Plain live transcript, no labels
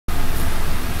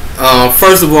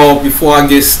first of all, before I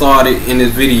get started in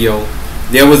this video,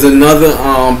 there was another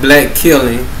black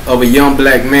killing of a young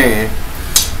black man,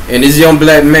 and this young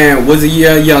black man was a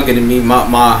year younger than me.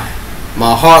 My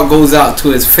heart goes out to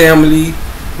his family,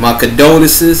 my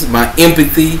condolences, my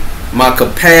empathy, my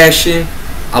compassion.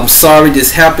 I'm sorry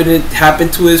this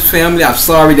happened to his family. I'm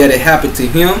sorry that it happened to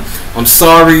him. I'm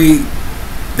sorry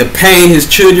the pain his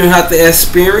children have to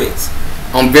experience.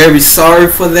 I'm very sorry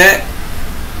for that,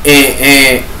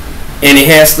 and it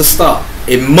has to stop.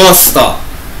 It must stop.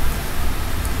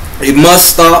 It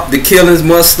must stop. The killings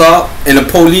must stop, and the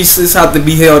police have to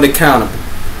be held accountable.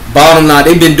 Bottom line,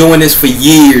 they've been doing this for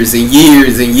years and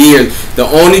years and years. The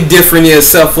only difference,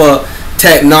 except for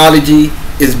technology,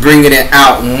 is bringing it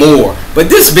out more. But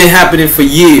this has been happening for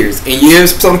years and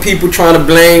years. Some people trying to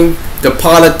blame the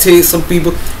politics. Some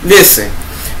people, listen,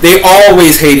 they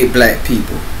always hated black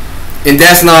people, and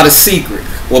that's not a secret.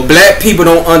 What black people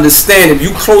don't understand, if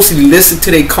you closely listen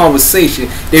to their conversation,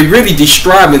 they're really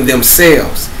describing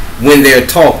themselves when they're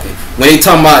talking. When they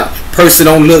talking about person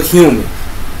don't look human,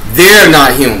 they're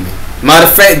not human. Matter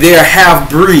of fact, they're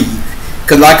half-breed.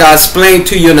 Because like I explained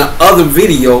to you in the other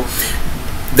video,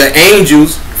 the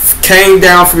angels came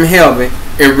down from heaven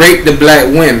and raped the black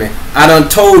women. I done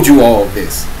told you all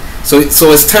this. So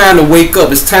it's time to wake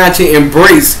up. It's time to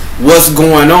embrace what's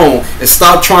going on and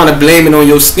stop trying to blame it on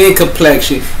your skin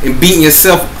complexion and beating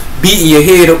your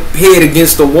head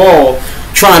against the wall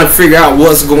trying to figure out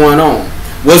what's going on.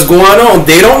 What's going on?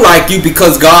 They don't like you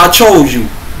because God chose you.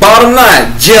 Bottom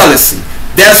line, jealousy.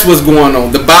 That's what's going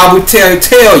on. The Bible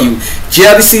tell you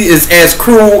jealousy is as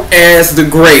cruel as the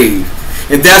grave.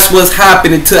 And that's what's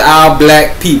happening to our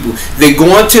black people. They're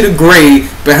going to the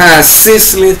grave behind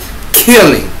senseless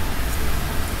killing.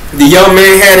 The young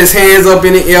man had his hands up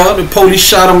in the air. The police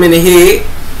shot him in the head.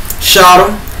 Shot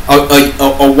him.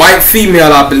 A white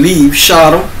female, I believe,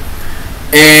 shot him.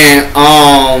 And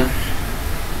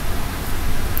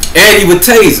he would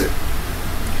taser.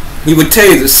 He would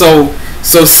taser. So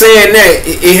saying that,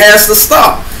 it has to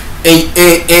stop. And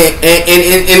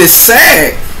it's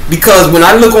sad because when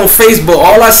I look on Facebook,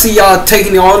 all I see y'all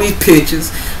taking all these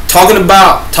pictures, talking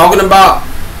about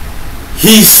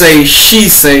he say, she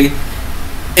say.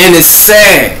 And it's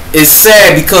sad. It's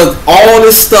sad because all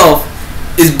this stuff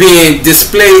is being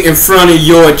displayed in front of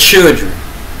your children.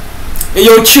 And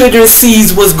your children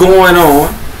sees what's going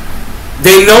on.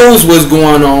 They knows what's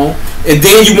going on. And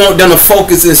then you want them to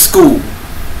focus in school.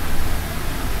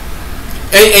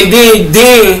 And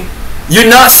then you're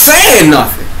not saying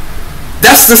nothing.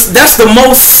 That's the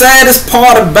most saddest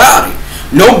part about it.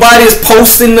 Nobody is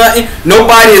posting nothing.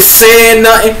 Nobody is saying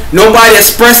nothing. Nobody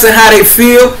expressing how they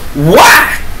feel.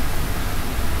 Why?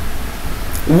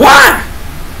 Why?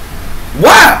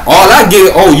 All I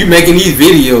get, oh, you making these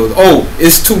videos. Oh,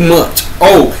 it's too much.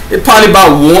 Oh, it's probably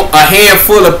about a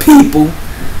handful of people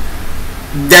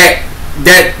that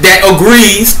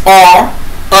agrees or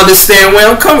understand where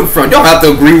I'm coming from. Don't have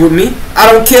to agree with me.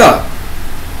 I don't care.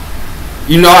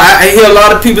 You know, I hear a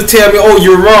lot of people tell me, "Oh,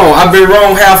 you're wrong. I've been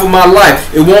wrong half of my life.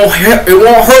 It won't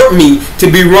hurt me to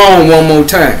be wrong one more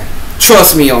time.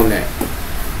 Trust me on that."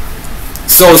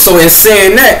 So in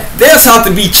saying that, there's have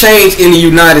to be change in the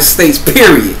United States.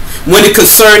 Period. When it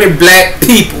concerning black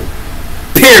people.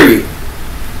 Period.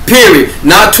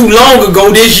 Not too long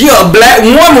ago this year, a black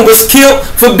woman was killed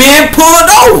for being pulled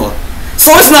over.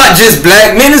 So it's not just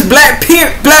black men, it's black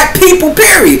people.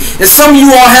 Period. And some of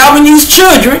you are having these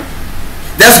children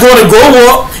that's going to grow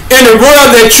up in a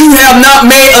world that you have not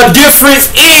made a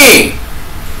difference in.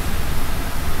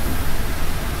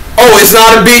 Oh, it's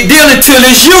not a big deal until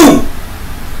it's you.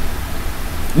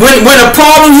 When a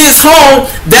problem hits home,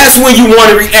 that's when you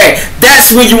want to react.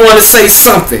 That's when you want to say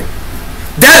something.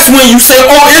 That's when you say,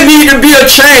 oh, it needed to be a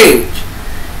change.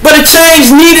 But a change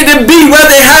needed to be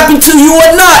whether it happened to you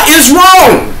or not. It's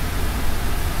wrong.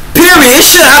 Period. It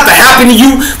shouldn't have to happen to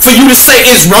you for you to say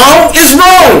it's wrong. It's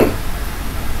wrong.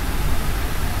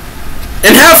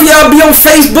 And half of y'all be on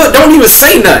Facebook, don't even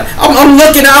say nothing. I'm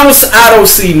looking, I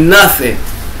don't see nothing.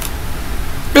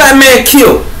 Black man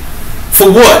killed.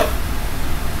 For what?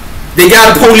 They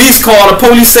got a police call. The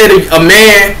police said a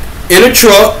man in a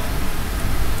truck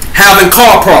having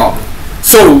car problem.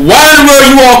 So why in the world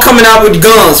you all coming out with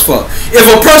guns for? If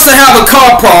a person have a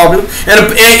car problem and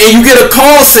you get a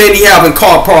call saying he having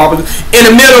car problems in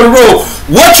the middle of the road,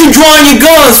 what you drawing your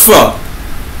guns for?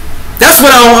 That's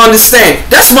what I don't understand.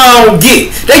 That's what I don't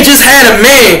get. They just had a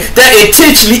man that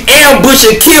intentionally ambushed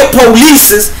and killed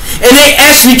police, and they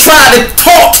actually tried to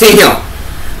talk to him.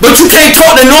 But you can't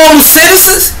talk to normal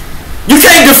citizens? You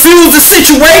can't diffuse the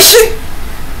situation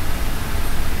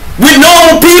with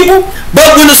normal people?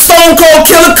 But when the Stone Cold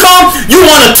Killer come, you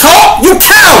want to talk? You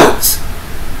cowards.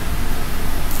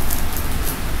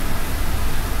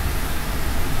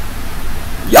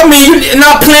 I mean, you're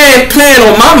not playing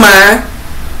on my mind.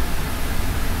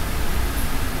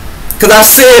 Because I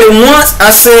said it once,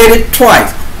 I said it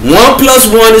twice. 1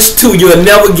 + 1 is 2. You'll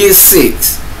never get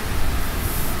 6.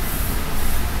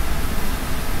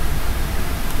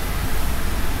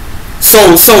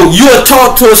 So you'll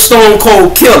talk to a Stone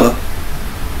Cold Killer.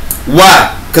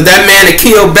 Why? Because that man had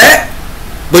killed back.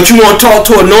 But you want to talk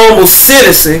to a normal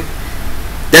citizen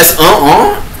that's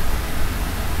unarmed?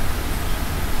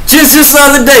 Just the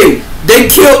other day, they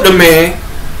killed the man,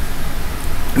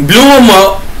 blew him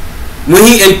up when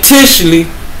he intentionally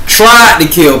tried to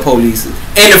kill police.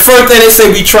 And the first thing they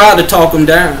say, we tried to talk him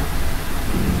down.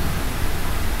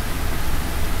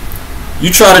 You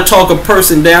try to talk a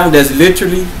person down that's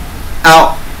literally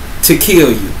out to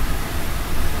kill you.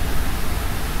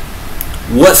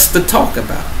 What's the talk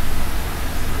about?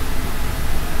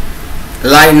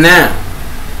 Like now,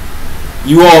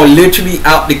 you all literally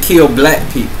out to kill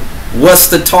black people. What's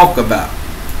the talk about?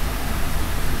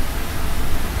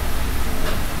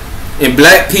 And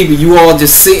black people, you all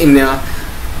just sitting there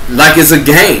like it's a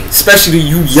game, especially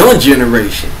you young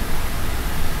generation.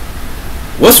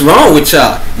 What's wrong with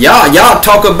y'all? Y'all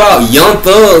talk about Young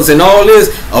Thugs and all this,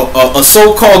 a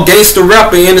so-called gangster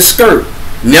rapper in a skirt.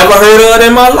 Never heard of it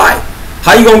in my life.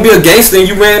 How you gonna be a gangster and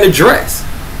you wearing a dress?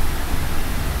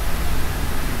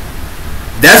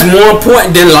 That's more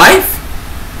important than life?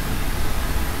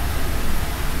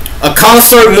 A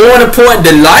concert more important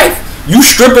than life? You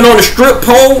stripping on a strip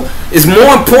pole is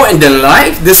more important than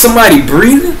life? Than somebody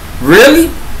breathing?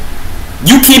 Really?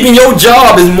 You keeping your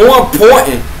job is more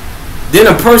important than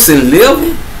a person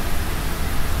living?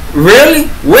 Really?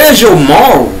 Where's your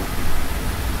moral?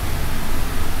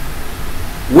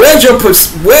 Where's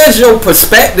your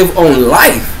perspective on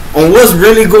life? On what's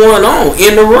really going on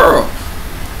in the world?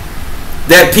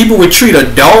 That people would treat a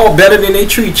dog better than they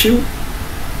treat you?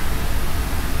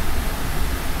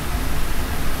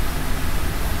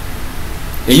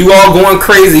 And you all going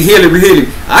crazy, Hillary.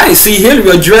 I didn't see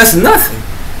Hillary address nothing.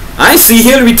 I didn't see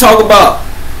Hillary talk about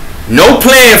no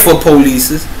plan for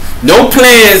police, no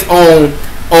plans on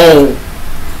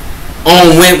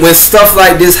when stuff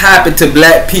like this happen to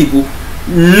black people.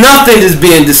 Nothing is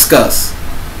being discussed.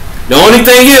 The only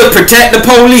thing is protect the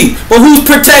police. But who's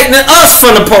protecting us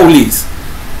from the police?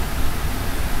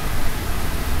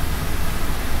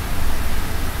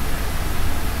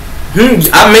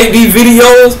 I make these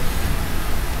videos.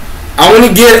 I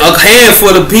only get a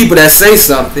handful of people that say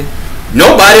something.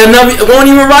 Nobody won't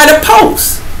even write a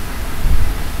post.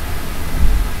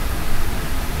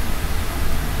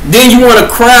 Then you want to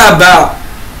cry about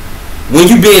when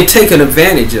you being taken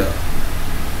advantage of.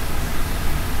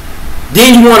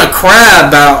 Then you want to cry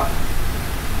about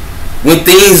when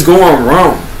things going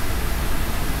wrong.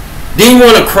 Then you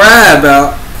want to cry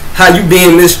about how you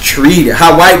being mistreated,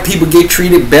 how white people get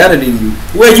treated better than you.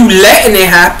 Well, you letting it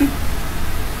happen.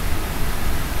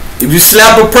 If you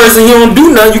slap a person, you don't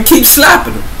do nothing, you keep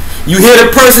slapping them. You hit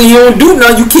a person, you don't do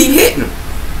nothing, you keep hitting them.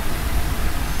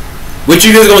 But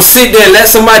you just gonna sit there and let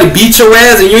somebody beat your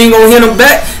ass and you ain't gonna hit them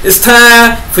back? It's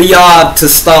time for y'all to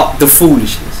stop the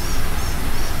foolishness.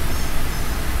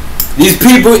 These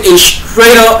people is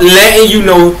straight up letting you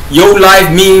know your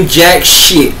life means jack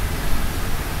shit.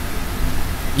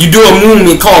 You do a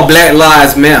movement called Black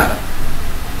Lives Matter.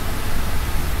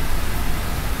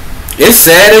 It's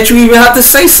sad that you even have to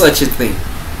say such a thing.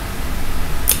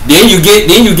 Then you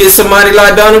get somebody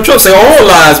like Donald Trump say all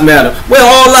lives matter. Well,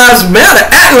 all lives matter.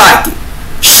 Act like it.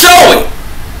 Show it.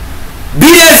 Be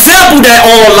the example that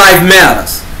all life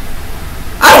matters.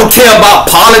 I don't care about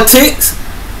politics.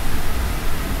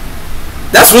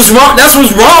 That's what's wrong. That's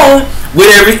what's wrong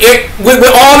with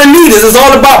all the leaders. It's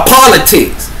all about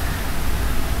politics.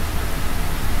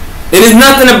 It is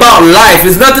nothing about life.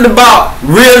 It's nothing about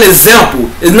real example.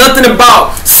 It's nothing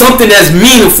about something that's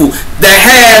meaningful, that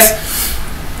has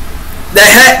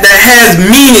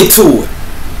meaning to it,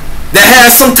 that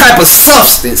has some type of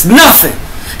substance. Nothing.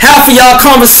 Half of y'all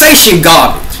conversation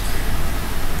garbage.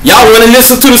 Y'all want to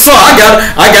listen to the song? I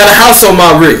got a house on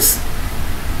my wrist.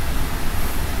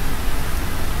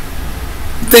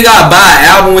 You think I'd buy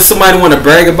an album when somebody want to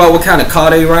brag about what kind of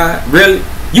car they ride? Really?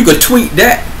 You could tweet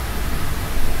that.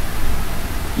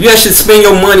 You guys should spend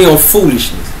your money on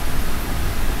foolishness.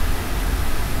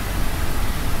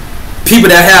 People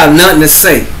that have nothing to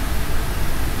say.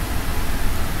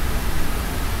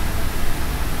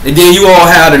 And then you all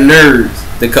have the nerves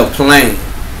to complain.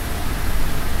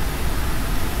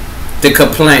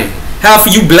 Half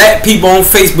of you black people on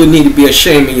Facebook need to be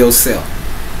ashamed of yourself.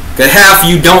 Because half of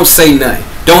you don't say nothing.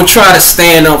 Don't try to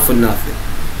stand up for nothing.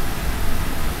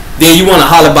 Then you want to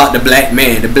holler about the black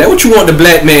man. What you want the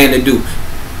black man to do?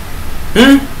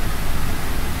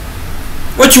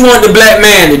 What you want the black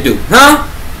man to do? Huh?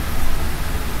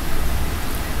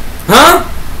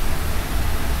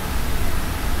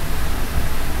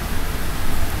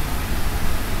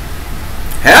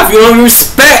 Half you don't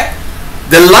respect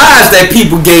the lies that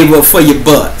people gave up for your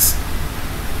butts.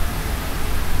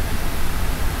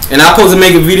 And I'm supposed to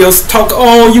make a video talk,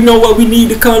 oh, you know what, we need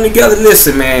to come together.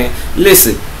 Listen, man,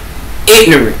 listen.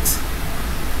 Ignorance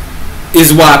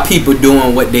is why people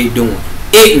doing what they doing.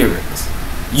 Ignorance.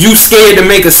 You scared to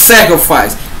make a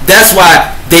sacrifice. That's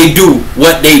why they do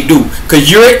what they do. Because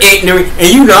you're ignorant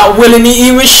and you're not willing to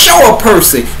even show a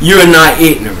person you're not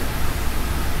ignorant.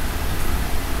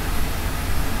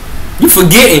 You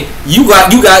forgetting you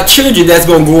got children that's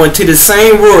gonna go into the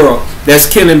same world that's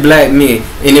killing black men,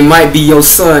 and it might be your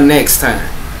son next time.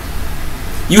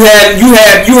 You had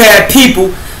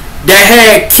people that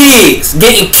had kids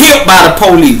getting killed by the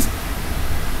police.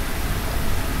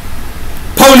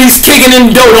 Police kicking in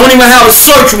the door, don't even have a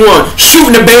search warrant,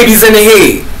 shooting the babies in the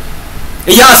head.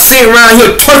 And y'all sitting around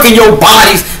here twerking your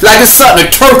bodies like it's something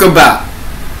to twerk about.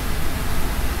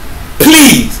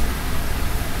 Please.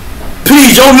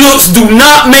 Please, your looks do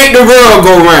not make the world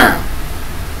go round.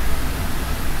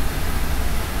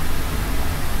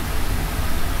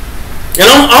 And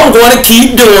I'm going to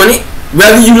keep doing it.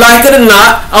 Whether you like it or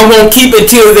not, I'm going to keep it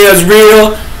until there's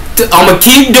real. I'm going to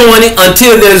keep doing it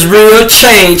until there's real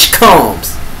change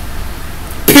comes.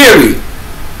 Period.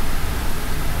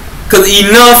 Because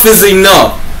enough is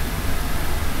enough.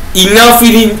 Enough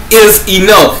is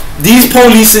enough. These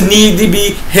police need to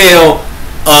be held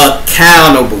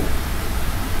accountable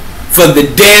for the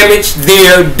damage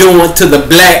they're doing to the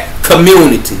black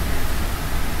community.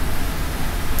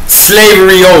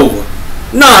 Slavery over.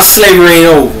 Nah, slavery ain't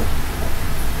over.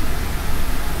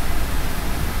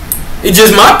 It's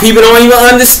just my people don't even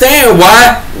understand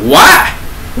why.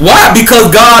 Why?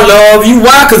 Because God love you.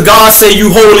 Why? Because God say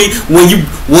you holy when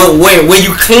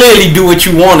you clearly do what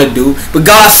you want to do. But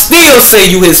God still say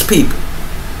you his people.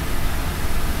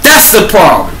 That's the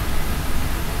problem.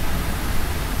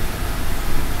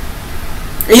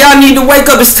 And y'all need to wake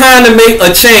up. It's time to make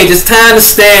a change. It's time to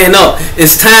stand up.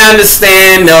 It's time to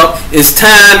stand up. It's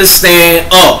time to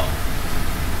stand up.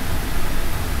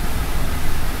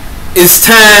 It's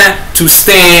time to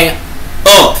stand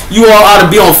up. You all ought to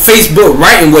be on Facebook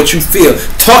writing what you feel,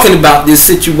 talking about this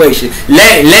situation,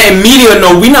 letting media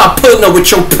know we not putting up with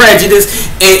your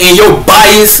prejudice and your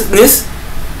biasness.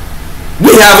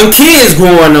 We having kids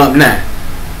growing up now.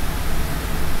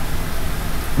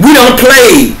 We don't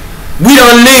play. We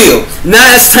don't live. Now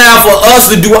it's time for us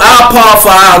to do our part for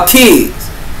our kids.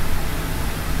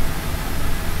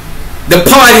 The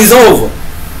party's over.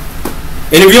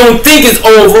 And if you don't think it's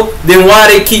over, then why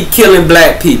they keep killing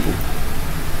black people?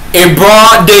 In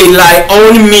broad daylight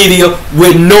on the media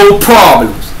with no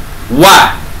problems.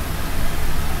 Why?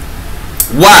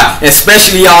 Why?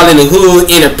 Especially y'all in the hood,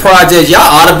 in the projects, y'all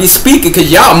ought to be speaking because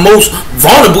y'all most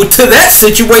vulnerable to that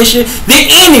situation than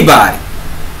anybody.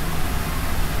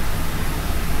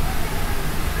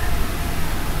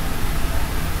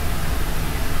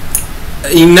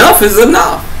 Enough is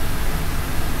enough.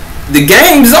 The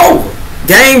game's over.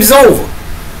 Game's over.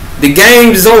 The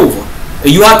game's over.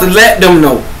 And you have to let them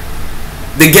know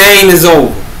the game is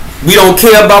over. We don't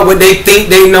care about what they think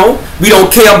they know. We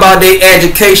don't care about their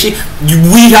education.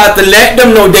 We have to let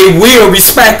them know they will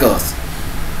respect us,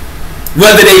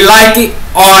 whether they like it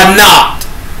or not.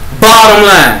 Bottom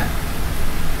line.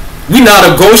 We not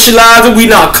a socializer. We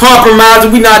not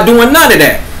compromising. We not doing none of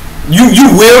that. You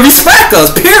will respect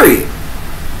us. Period.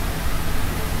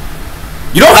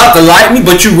 You don't have to like me,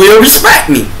 but you will respect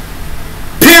me.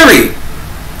 Period.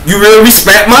 You will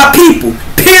respect my people.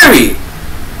 Period.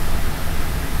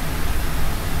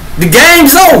 The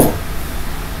game's over.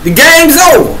 The game's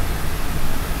over.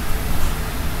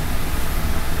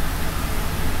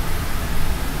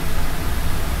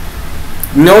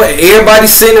 You know,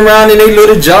 everybody's sitting around in their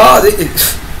little jobs,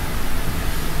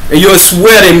 and you'll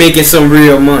swear they're making some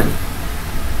real money.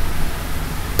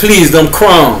 Please, them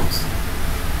crumbs.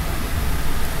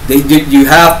 You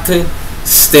have to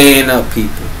stand up,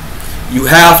 people. You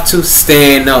have to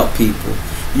stand up, people.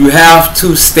 You have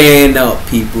to stand up,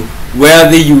 people.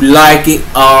 Whether you like it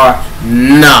or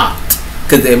not.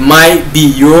 Because it might be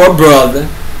your brother,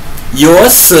 your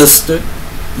sister,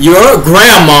 your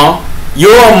grandma,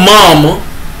 your mama,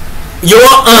 your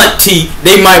auntie.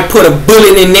 They might put a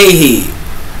bullet in their head.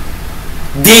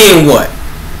 Then what?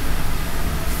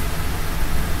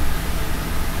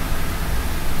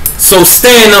 So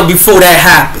stand up before that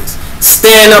happens.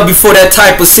 Stand up before that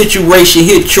type of situation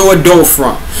hit your door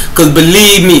front. Because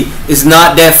believe me, it's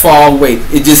not that far away.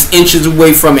 It's just inches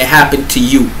away from it happened to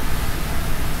you.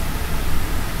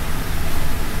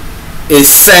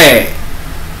 It's sad.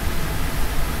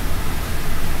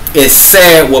 It's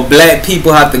sad what black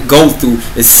people have to go through.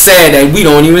 It's sad that we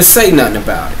don't even say nothing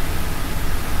about it.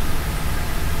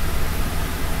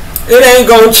 It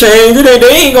ain't gonna change. They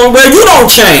ain't gonna, well, you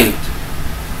don't change.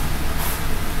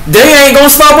 They ain't gonna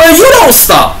stop where you don't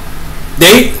stop.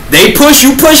 They push,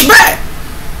 you push back.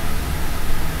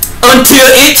 Until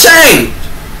it change.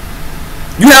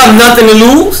 You have nothing to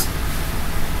lose.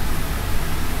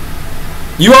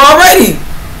 You already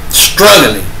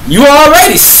struggling. You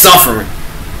already suffering.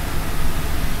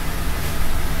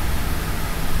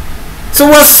 So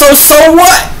what? So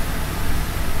what?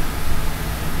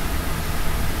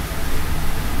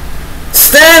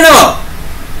 Stand up.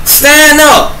 Stand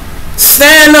up.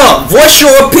 Stand up. Voice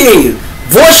your opinion.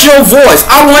 Voice your voice.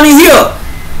 I want to hear.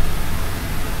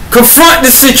 Confront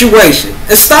the situation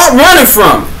and stop running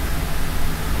from it.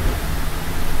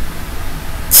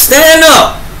 Stand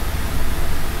up.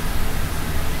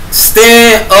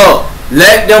 Stand up.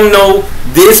 Let them know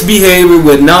this behavior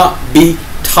will not be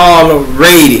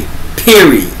tolerated.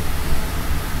 Period.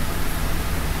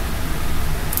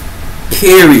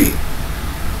 Period.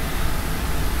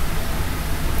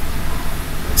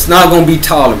 It's not gonna be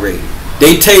tolerated.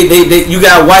 You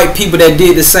got white people that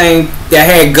did the same, that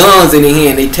had guns in their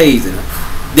hand, they tasing them.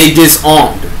 They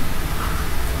disarmed them.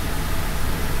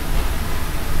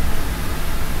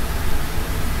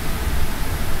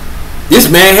 This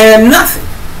man had nothing.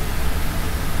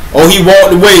 Oh, he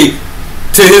walked away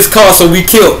to his car, so we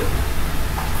killed him.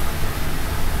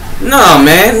 Nah,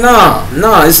 man,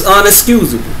 nah, it's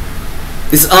unexcusable.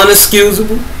 It's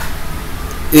unexcusable,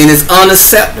 and it's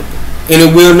unacceptable, and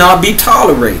it will not be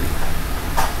tolerated.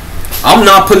 I'm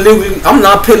not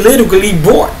politically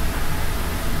bought.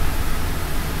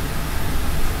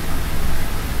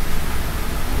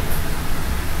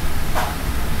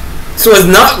 So it's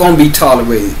not going to be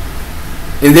tolerated,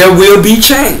 and there will be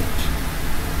change.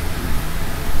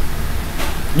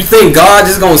 You think God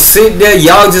just gonna sit there?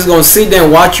 Y'all just gonna sit there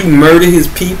and watch you murder his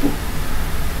people?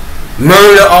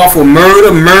 Murder off of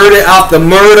murder, murder after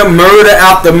murder, murder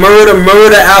after murder,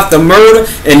 murder after murder,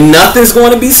 and nothing's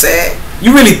gonna be said?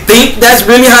 You really think that's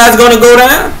really how it's gonna go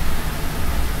down?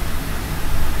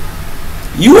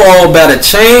 You all better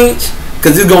change,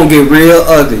 because it's gonna get real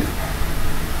ugly.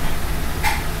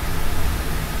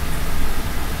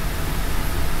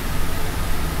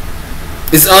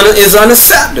 It's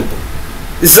unacceptable.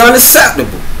 It's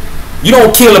unacceptable. You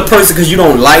don't kill a person because you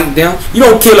don't like them. You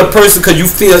don't kill a person because you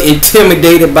feel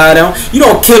intimidated by them. You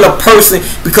don't kill a person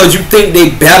because you think they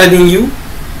better than you.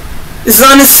 It's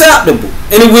unacceptable,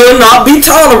 and it will not be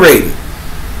tolerated.